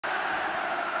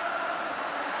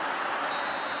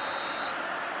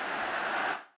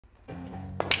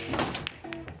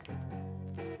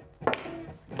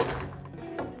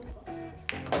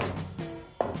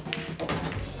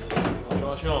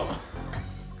shot.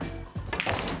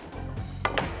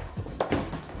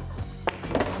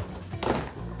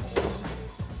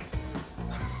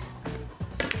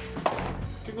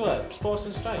 Good work, Sports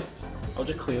and Stripes. I'll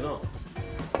just clear up.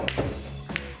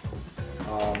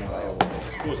 Oh no. I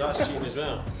suppose that's cheating as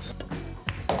well.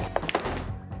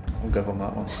 I'll give him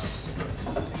that one.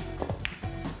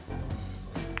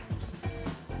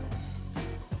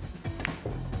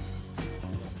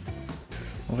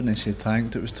 I wouldn't say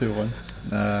tanked, it was 2-1.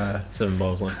 7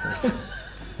 balls left.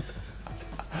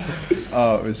 It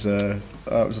was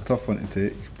a tough one to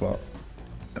take, but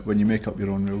when you make up your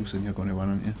own rules, then you're going to win,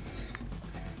 aren't you?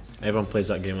 Everyone plays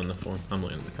that game on their phone. I'm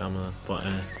looking at the camera, but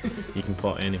you can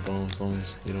pot any ball as long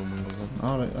as you don't mingle them.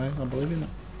 Alright, I believe in it.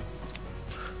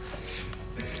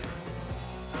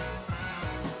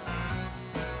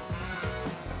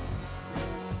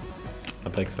 A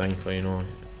big thing for, you know,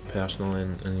 personally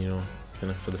and you know,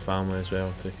 kind of for the family as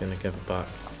well, to kind of give it back.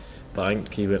 But I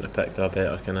think he wouldn't have picked a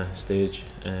better kind of stage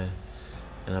and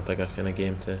a bigger kind of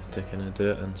game to kind of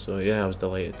do it. And so yeah, I was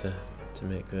delighted to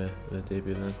make the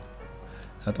debut then.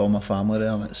 Had all my family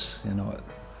there, and it's, you know,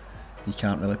 you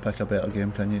can't really pick a better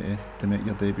game, can you, to make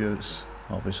your debut?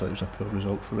 Obviously it was a poor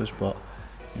result for us, but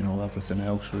you know, everything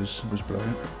else was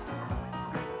brilliant.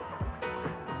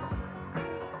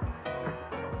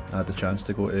 I had the chance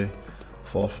to go to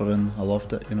Forfar and I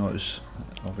loved it. You know,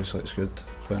 obviously it's good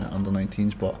playing at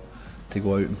under-19s, but to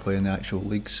go out and play in the actual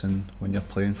leagues, and when you're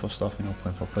playing for stuff, you know,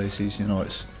 playing for places, you know,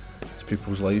 it's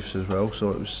people's lives as well. So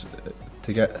it was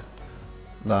to get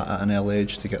that at an early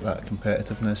age, to get that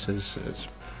competitiveness it's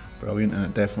brilliant, and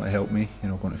it definitely helped me, you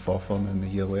know, going to Forfar and then the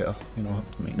year later, you know,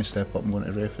 making a step up and going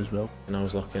to ref as well. And I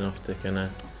was lucky enough to kind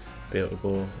of be able to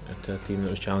go to a team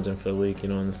that was challenging for the league, you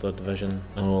know, in the 3rd division.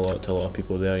 I know to a lot of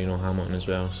people there, you know, Hamilton as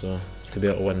well, so to be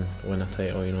able to win a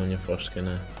title, you know, in your first kind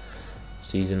of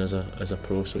season as a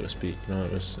pro, so to speak, you know,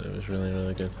 it was really,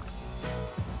 really good.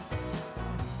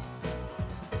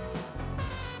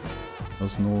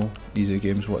 There's no easy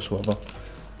games whatsoever.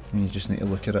 You just need to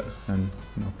look at it, and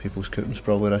you know, people's coupons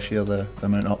probably this year, the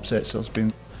amount of upsets there's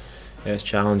been. Yeah, it's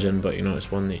challenging, but you know, it's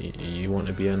one that you want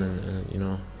to be in, and you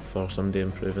know, for somebody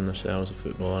improving themselves as a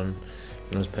footballer, and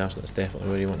you know, as a person, it's definitely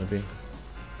where you want to be.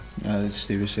 Yeah, like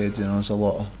Stevie said, you know, there's a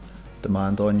lot of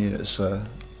demand on you. It's you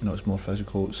know, it's more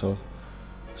physical. It's a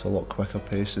lot quicker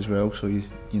pace as well. So you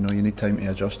know, you need time to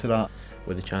adjust to that.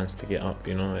 With the chance to get up,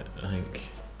 you know, I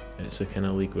think it's a kind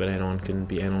of league where anyone can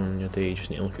beat anyone on your day. You just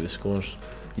need to look at the scores.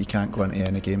 You can't go into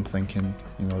any game thinking,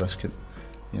 you know, this could,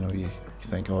 you know, you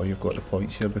think, oh, you've got the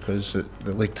points here, because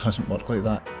the league doesn't work like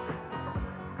that.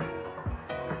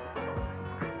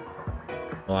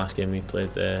 The last game we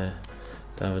played,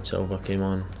 David Silva came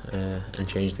on and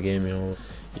changed the game. You know,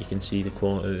 you can see the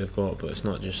quality they've got, but it's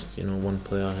not just, you know, one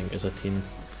player. I think as a team,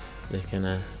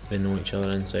 they know each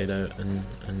other inside out, and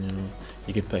you know,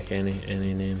 you could pick any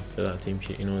name for that team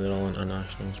sheet. You know, they're all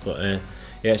internationals, but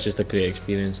yeah, it's just a great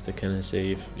experience to kind of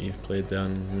say you've played there,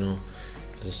 and you know,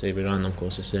 as I say, we ran them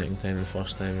close the second time. The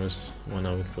first time was one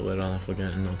I would probably rather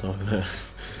forget and not talk about.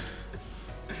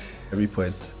 We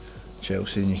played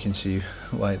Chelsea, and you can see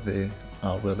why they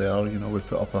are where they are. You know, we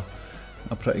put up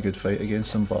a pretty good fight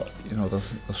against them, but you know, they're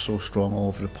so strong all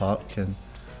over the park, and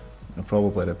you know,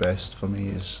 probably the best for me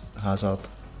is Hazard.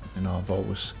 You know, I've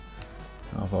always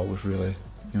really,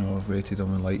 you know, rated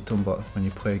him and liked him, but when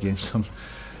you play against him,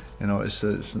 you know, it's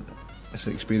an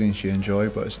experience you enjoy,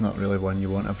 but it's not really one you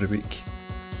want every week.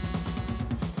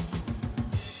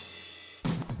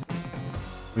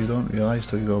 You don't realise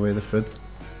till you go away the food.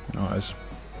 You know,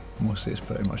 mostly it's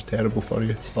pretty much terrible for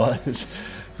you, but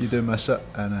you do miss it,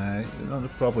 and you know,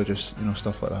 probably just, you know,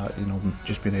 stuff like that. You know,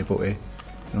 just being able to, you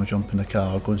know, jump in the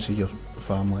car, go and see your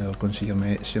family, or go and see your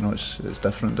mates. You know, it's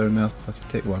different down there. If I could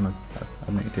take one,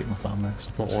 I'd need to take my family.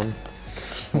 What one?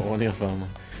 What one of your family?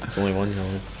 It's only one, you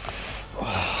know.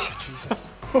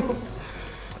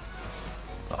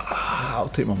 I'll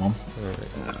take my mum.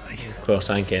 Right. Of course,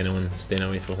 I think anyone staying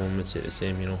away from home would say the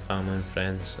same, you know, family and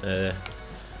friends. I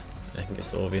think it's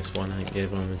the obvious one. I think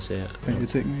everyone would say it. I think you'd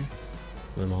take me?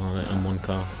 With them all in one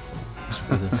car.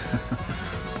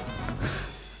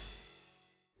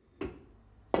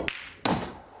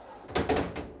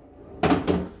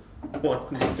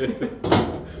 One, two.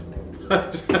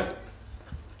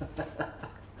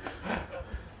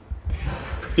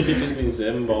 You've just been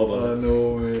 7 balled on. I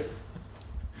know, mate.